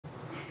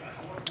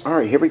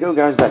Alright, here we go,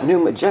 guys. That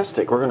new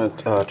Majestic. We're going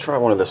to try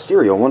one of the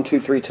cereal. 1, 2,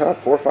 3 top,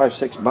 4, 5,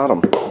 6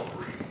 bottom.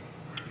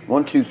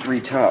 1, 2,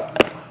 3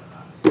 top.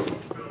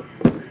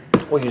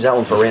 We'll use that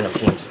one for random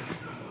teams.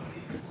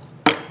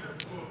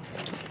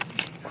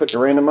 Click the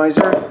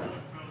randomizer.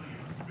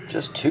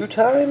 Just 2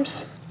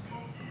 times.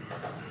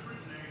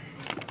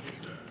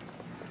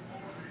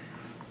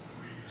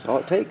 That's all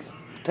it takes.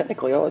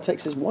 Technically, all it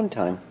takes is 1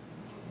 time.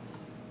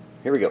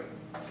 Here we go.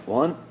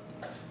 1,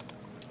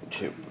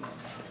 2.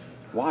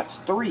 Watts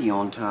 3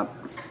 on top.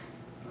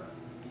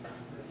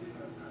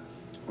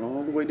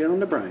 All the way down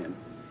to Brian.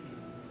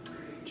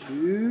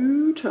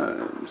 2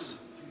 times.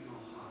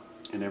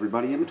 And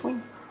everybody in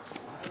between.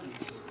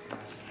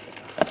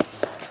 I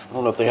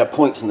don't know if they have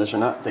points in this or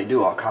not. If they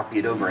do, I'll copy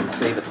it over and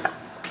save it.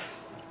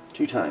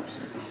 2 times.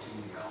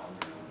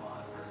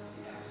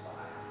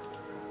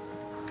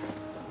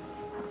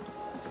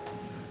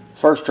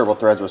 First Triple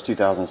Threads was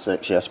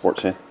 2006. Yeah,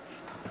 sports fan.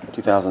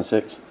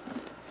 2006.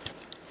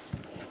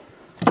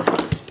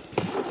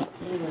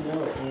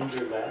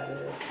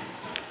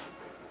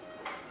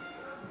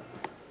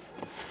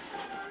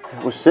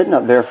 It was sitting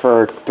up there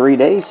for 3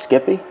 days,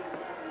 Skippy.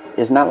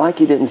 It's not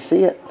like you didn't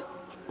see it.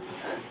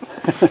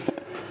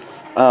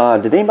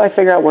 Did anybody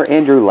figure out where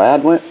Andrew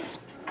Ladd went?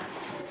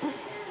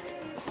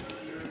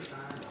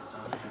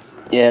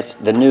 Yeah, it's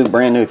the new,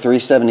 brand new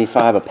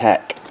 $3.75 a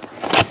pack.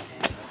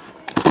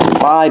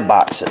 5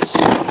 boxes.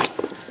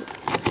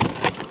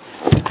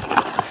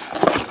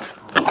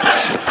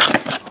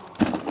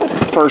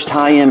 First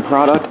high-end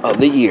product of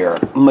the year,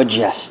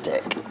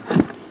 Majestic.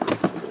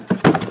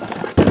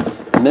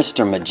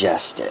 Mr.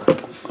 Majestic.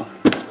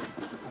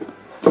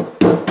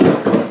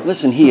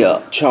 Listen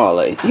here,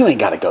 Charlie. You ain't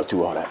got to go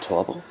through all that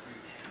trouble.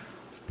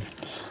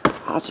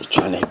 I was just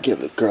trying to give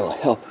the girl a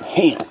helping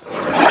hand.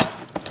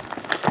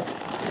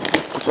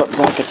 What's up,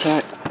 Zack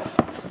Attack?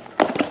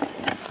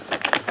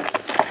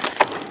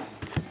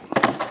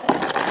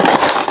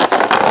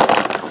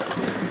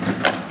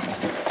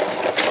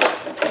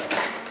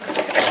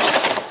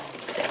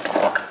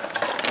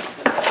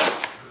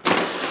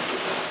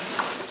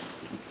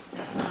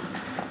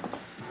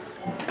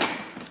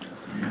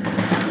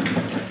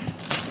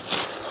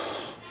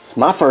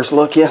 My first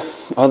look, yeah,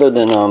 other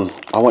than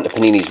I went to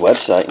Panini's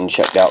website and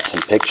checked out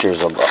some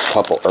pictures of a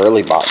couple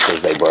early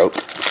boxes they broke.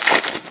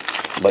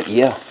 But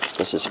yeah,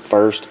 this is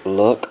first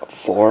look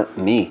for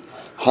me.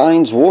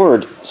 Hines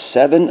Ward,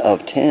 7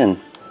 of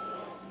 10.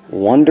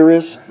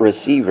 Wondrous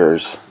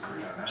Receivers.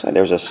 So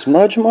there's a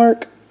smudge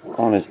mark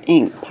on his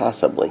ink,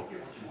 possibly.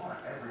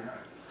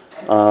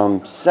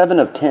 7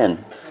 of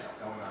 10.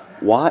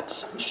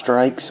 Watts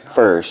strikes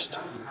first.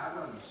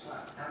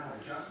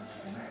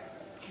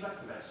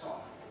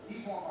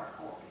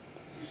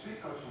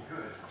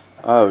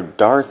 Oh,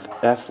 Darth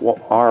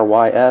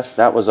F-R-Y-S.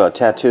 That was a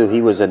tattoo.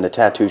 He was in the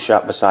tattoo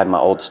shop beside my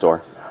old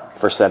store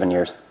for 7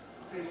 years.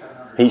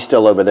 He's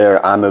still over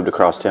there. I moved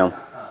across town.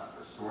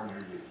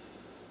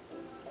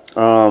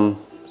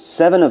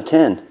 7 of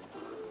 10.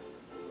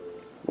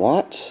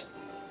 What?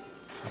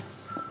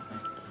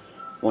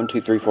 1,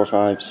 2, 3, 4,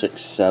 5,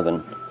 6,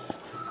 7.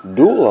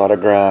 Dual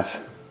autograph.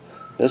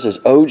 This is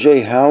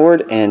O.J.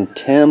 Howard and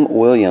Tim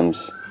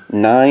Williams.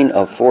 9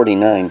 of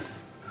 49.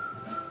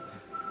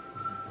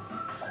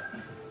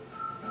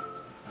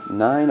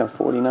 9 of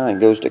 49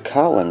 goes to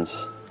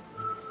Collins.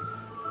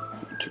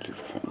 1, 2, 3,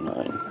 4, 5,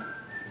 9.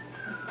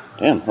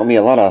 Damn, there'll be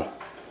a lot of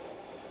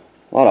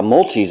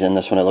multis in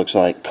this one, it looks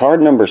like.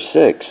 Card number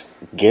 6,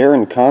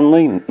 Garen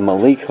Conley,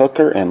 Malik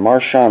Hooker, and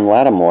Marshawn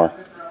Lattimore.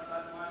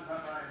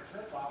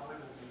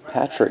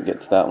 Patrick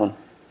gets that one.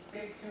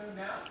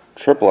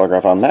 Triple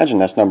autograph. I imagine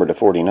that's numbered to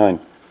 49.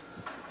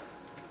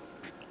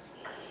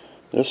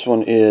 This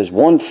one is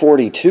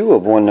 142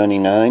 of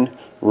 199.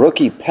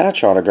 Rookie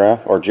patch autograph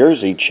or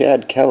jersey,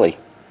 Chad Kelly.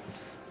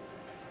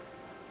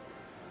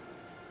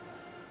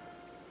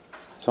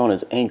 It's on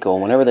his ankle.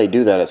 Whenever they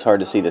do that, it's hard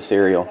to see the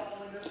serial.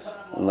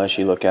 Unless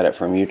you look at it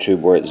from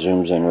YouTube where it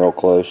zooms in real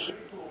close.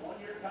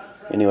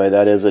 Anyway,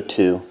 that is a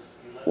 2.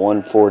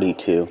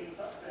 142.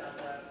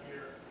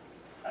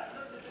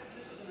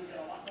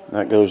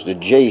 That goes to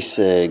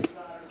J-Sig.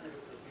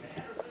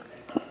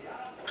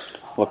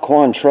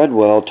 Laquan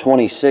Treadwell,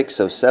 26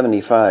 of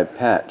 75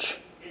 patch.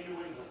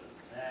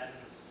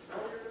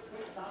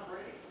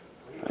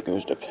 That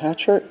goes to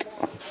Patrick.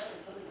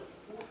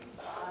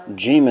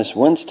 Jameis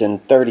Winston,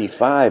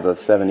 35 of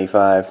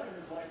 75.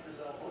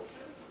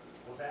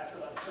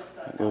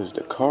 That goes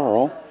to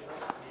Carl.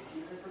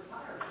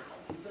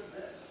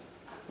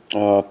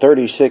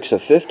 36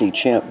 of 50,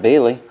 Champ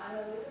Bailey.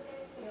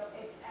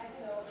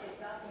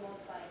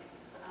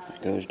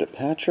 That goes to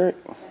Patrick.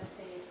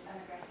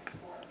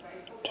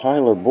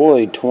 Tyler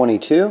Boyd,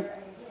 22.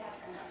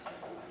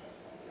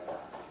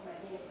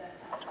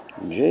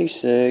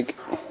 J-Sig.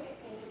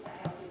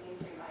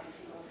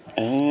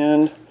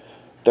 And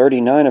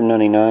 39 of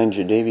 99,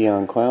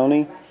 Jadeveon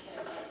Clowney.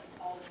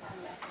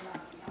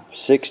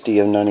 60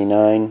 of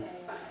 99,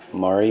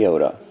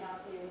 Mariota.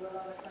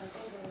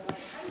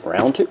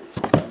 Round 2.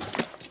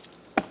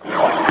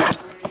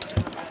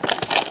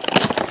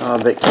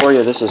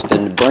 Victoria, this is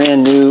the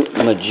brand new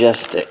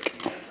Majestic.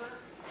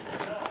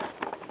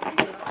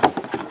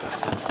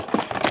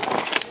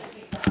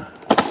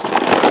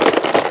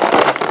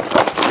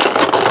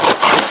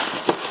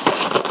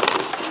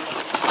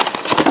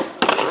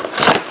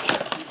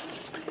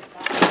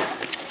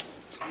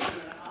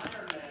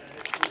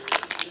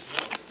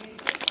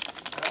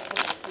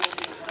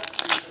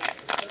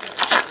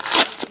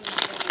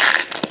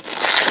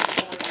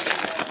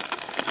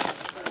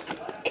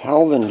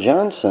 Calvin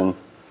Johnson.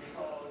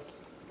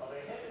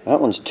 That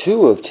one's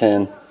 2 of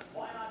 10.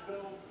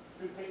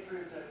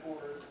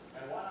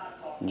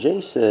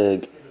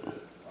 J-Sig.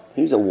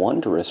 He's a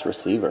wondrous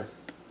receiver.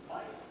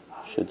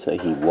 Should say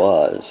he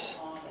was.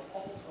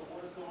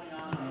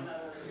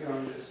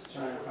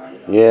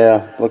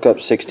 Yeah, look up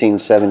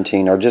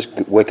 16-17 or just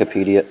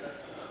Wikipedia.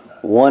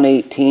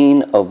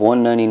 118 of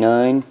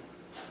 199.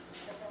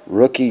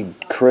 Rookie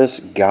Chris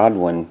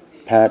Godwin.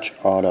 Patch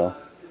auto.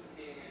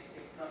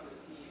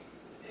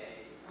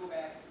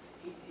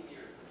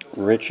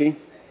 Richie.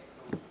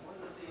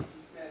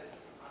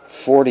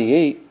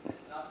 48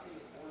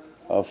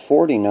 of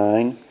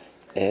 49.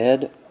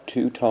 Ed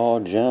Too Tall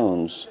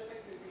Jones.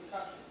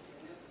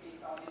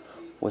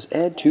 Was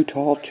Ed too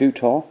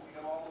tall?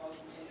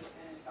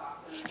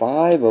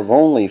 5 of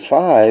only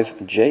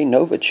 5. Jay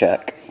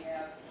Novacek.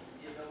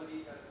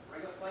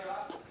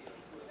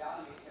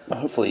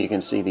 Hopefully you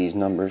can see these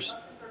numbers.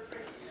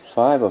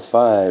 5 of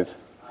 5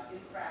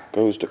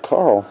 goes to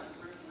Carl.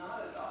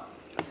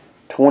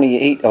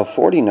 28 of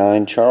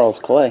 49, Charles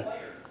Clay.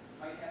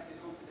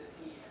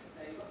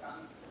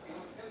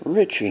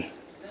 Richie.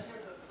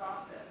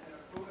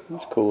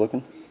 That's cool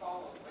looking.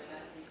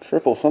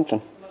 Triple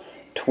something.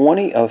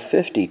 20 of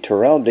 50,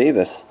 Terrell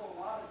Davis.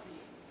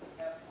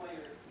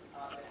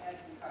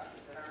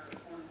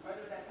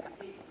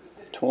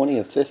 $20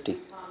 of 50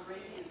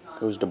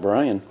 goes to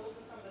Brian.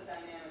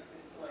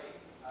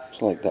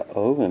 It's like the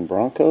O in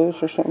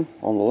Broncos or something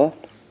on the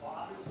left.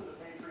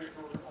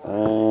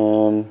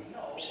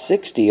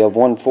 60 of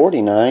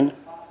 149,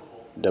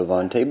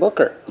 Devontae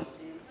Booker.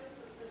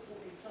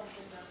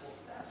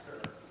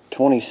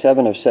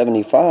 27 of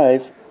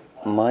 75,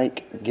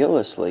 Mike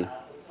Gillislee.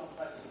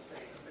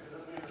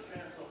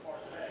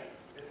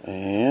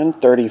 And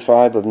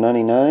 35 of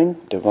 99,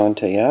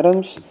 Devontae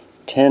Adams.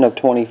 10 of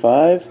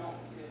 25,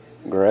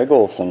 Greg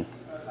Olson.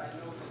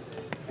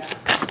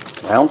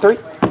 Round 3.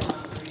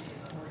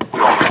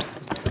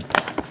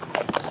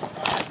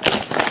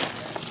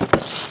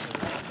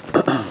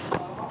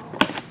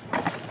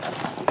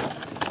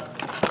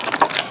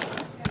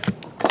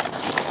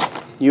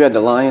 You had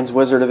the Lions,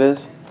 Wizard of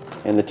Iz,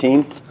 and the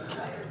team.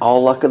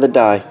 All luck of the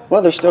die.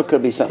 Well, there still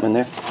could be something in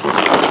there. His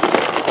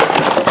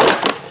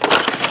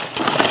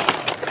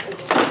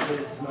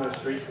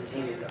most recent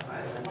team is the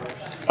Highlanders.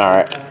 All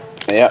right.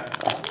 Yeah.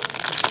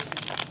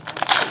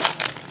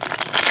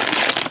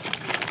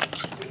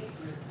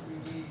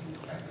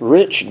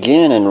 Rich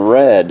Ginn in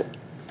red.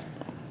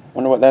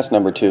 Wonder what that's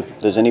number 2.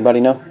 Does anybody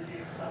know?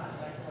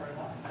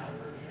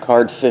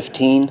 Card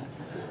 15.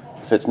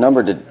 If it's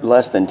numbered to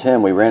less than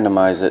 10, we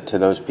randomize it to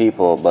those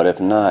people, but if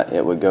not,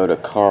 it would go to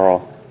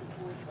Carl.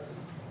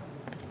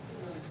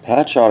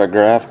 Patch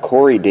autograph,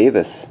 Corey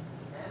Davis.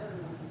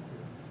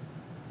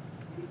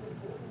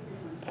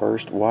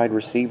 First wide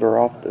receiver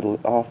off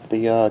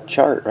the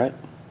chart, right?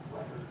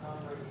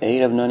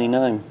 8 of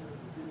 99.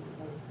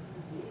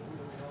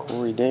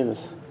 Corey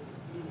Davis.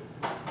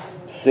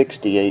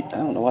 68. I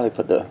don't know why they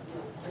put the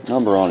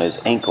number on his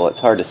ankle.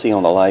 It's hard to see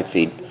on the live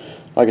feed.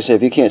 Like I said,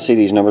 if you can't see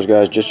these numbers,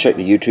 guys, just check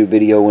the YouTube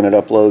video when it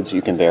uploads.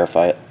 You can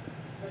verify it.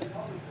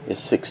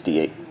 It's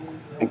 68.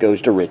 It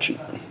goes to Richie.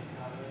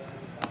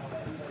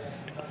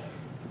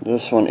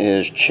 This one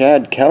is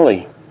Chad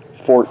Kelly.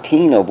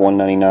 14 of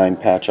 199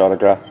 patch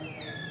autograph.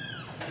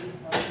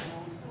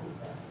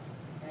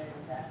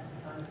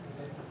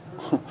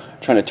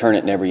 Trying to turn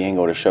it in every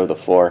angle to show the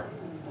floor.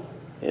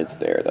 It's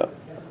there, though.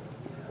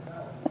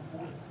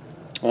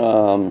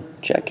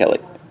 Chad Kelly.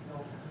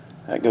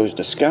 That goes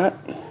to Scott.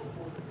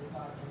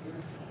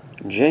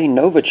 Jay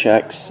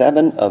Novacek,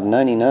 7 of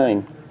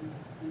 99.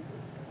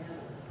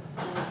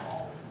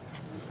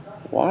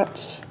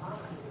 Watts.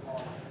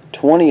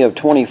 20 of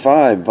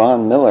 25,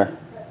 Von Miller.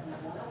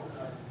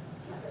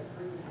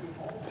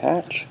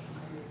 Patch.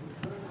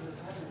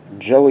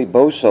 Joey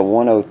Bosa,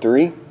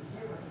 103.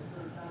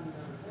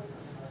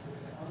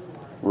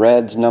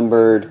 Reds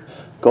numbered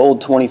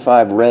gold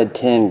 25, red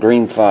 10,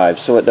 green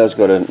 5. So it does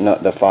go to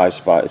the 5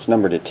 spot. It's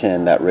numbered to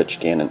 10, that Rich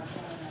Gannon.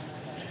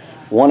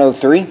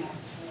 103.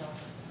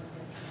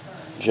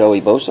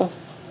 Joey Bosa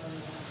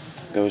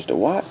goes to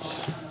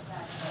Watts.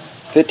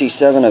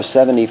 57 of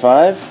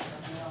 75,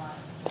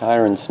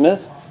 Tyron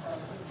Smith.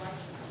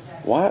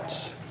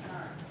 Watts.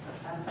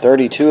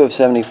 32 of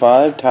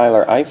 75,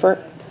 Tyler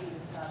Eifert.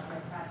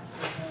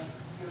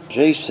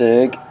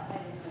 J-Sig.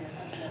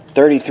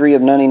 33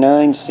 of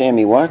 99,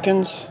 Sammy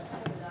Watkins.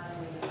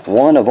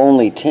 1 of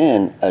only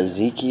 10,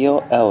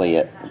 Ezekiel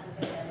Elliott.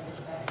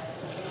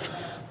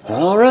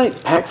 All right,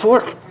 pack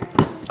 4.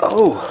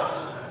 Oh.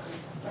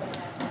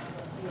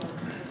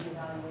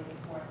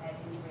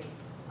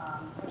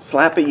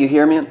 Slap it, you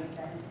hear me?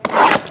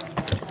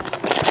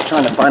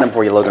 Trying to find him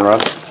for you, Logan Rod.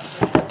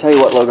 Tell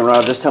you what, Logan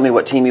Rod, just tell me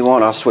what team you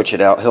want. I'll switch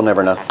it out. He'll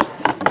never know.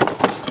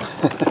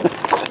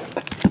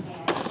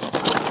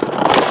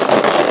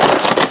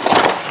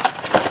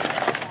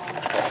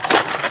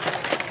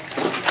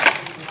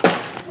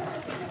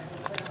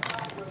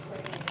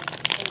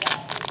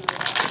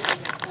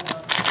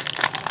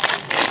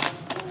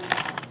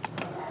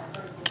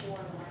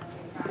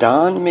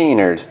 Don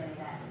Maynard.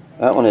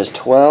 That one is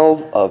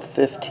 12 of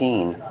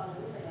 15.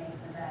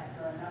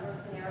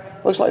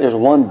 Looks like there's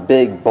one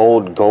big,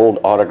 bold gold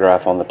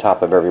autograph on the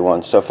top of every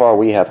one. So far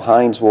we have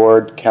Hines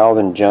Ward,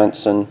 Calvin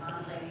Johnson,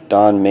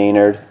 Don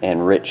Maynard,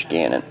 and Rich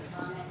Gannon.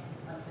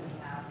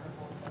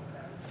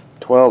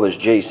 12 is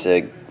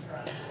J-Sig.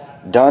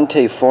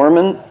 Dante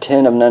Foreman,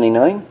 10 of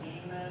 99.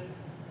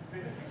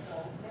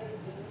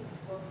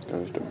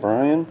 Goes to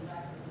Brian.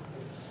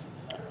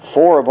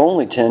 4 of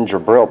only 10,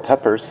 Jabril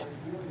Peppers.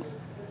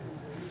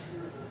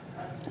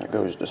 That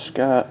goes to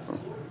Scott.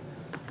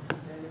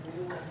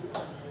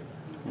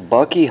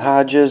 Bucky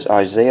Hodges,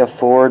 Isaiah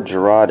Ford,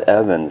 Gerard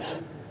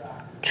Evans.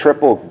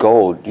 Triple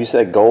gold. You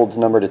said gold's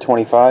numbered to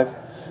 25?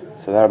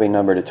 So that'll be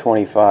numbered to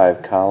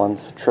 25.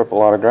 Collins.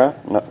 Triple autograph.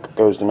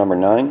 Goes to number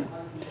 9.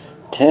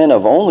 10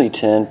 of only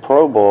 10,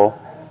 Pro Bowl,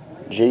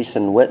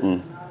 Jason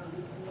Witten.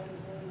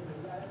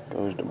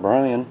 Goes to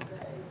Brian.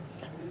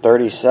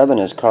 37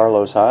 is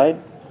Carlos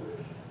Hyde.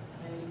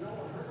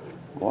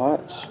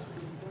 Watts.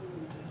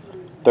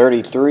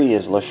 33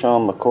 is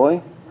LaShawn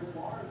McCoy.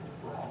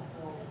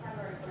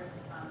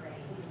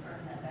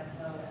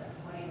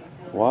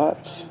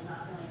 Watts.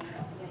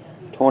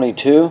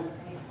 22,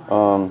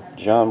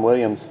 John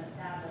Williams.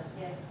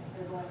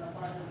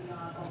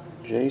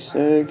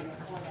 J-Sig.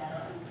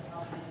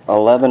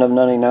 11 of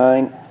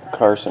 99,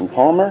 Carson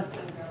Palmer.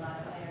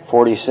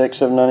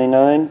 46 of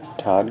 99,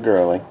 Todd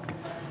Gurley.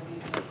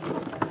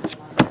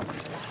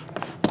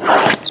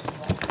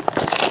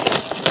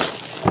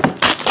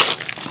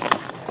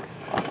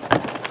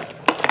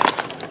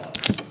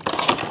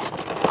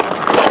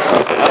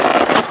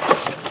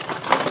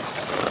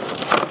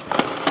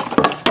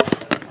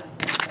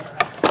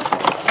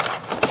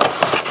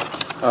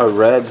 Oh,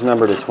 red's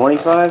number to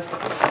 25?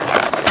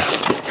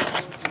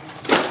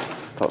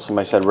 Thought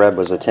somebody said red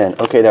was a 10.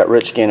 Okay, that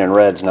Rich Gannon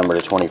red's number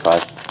to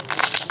 25.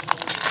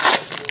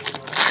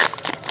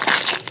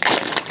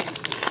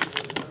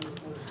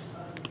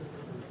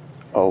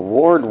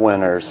 Award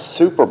winners,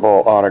 Super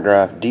Bowl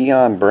autograph,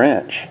 Deion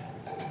Branch.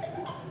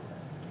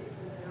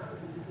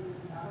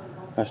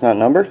 That's not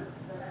numbered?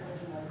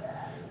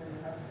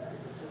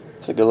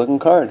 It's a good looking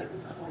card.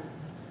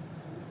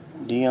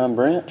 Deion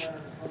Branch.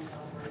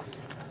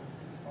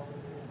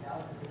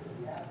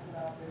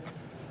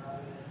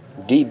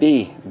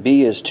 DB,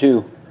 B is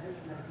 2.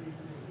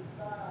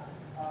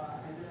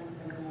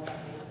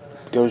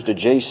 Goes to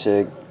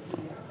J-Sig.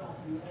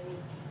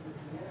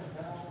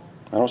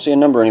 I don't see a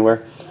number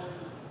anywhere.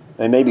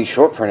 They may be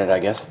short printed, I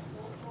guess.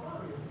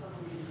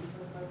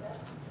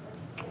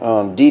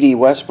 D.D.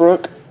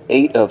 Westbrook,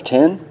 8 of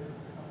 10.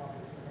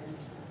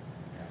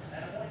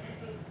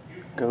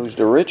 Goes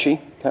to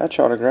Richie, patch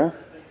autograph.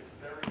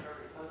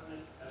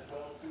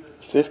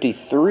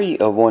 53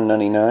 of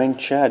 199,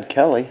 Chad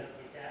Kelly.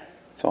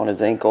 It's on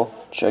his ankle.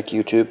 Check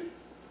YouTube.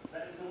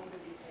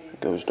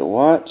 Goes to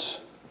Watts.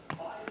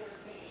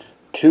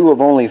 2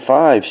 of only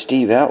 5,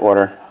 Steve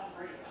Atwater.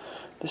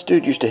 This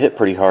dude used to hit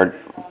pretty hard.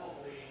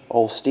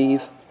 Old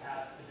Steve.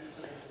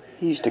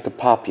 He used to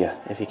pop you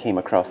if he came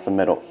across the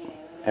middle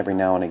every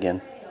now and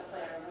again.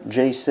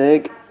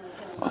 J-Sig.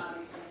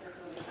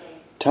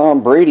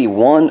 Tom Brady,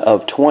 1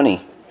 of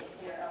 20.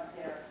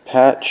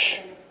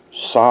 Patch,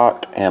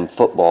 sock, and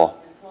football.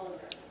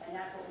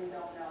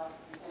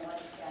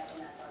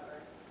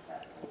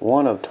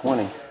 1 of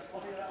 20.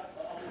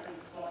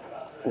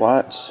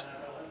 Watts.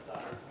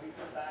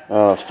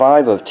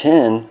 5 of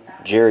 10,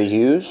 Jerry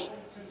Hughes.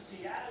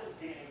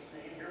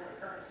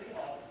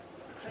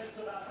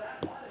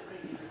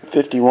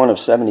 51 of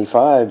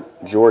 75,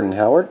 Jordan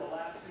Howard.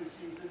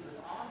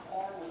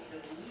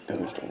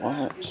 Goes to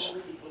Watts.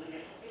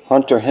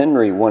 Hunter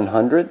Henry,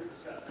 100.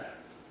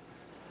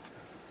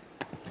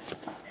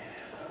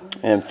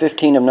 And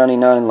 15 of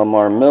 99,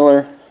 Lamar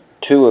Miller.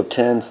 2 of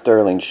 10,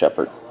 Sterling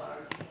Shepard.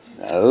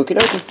 Okie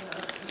dokie.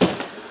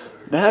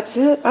 That's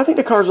it. I think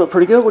the cards look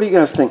pretty good. What do you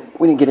guys think?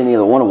 We didn't get any of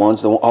the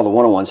one-on-ones. All the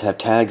one-on-ones have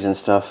tags and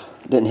stuff.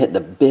 Didn't hit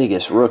the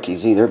biggest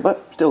rookies either,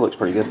 but still looks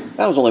pretty good.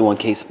 That was only one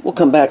case. We'll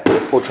come back.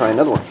 We'll try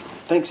another one.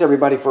 Thanks,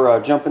 everybody, for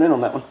jumping in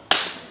on that one.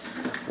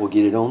 We'll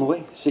get it on the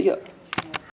way. See ya.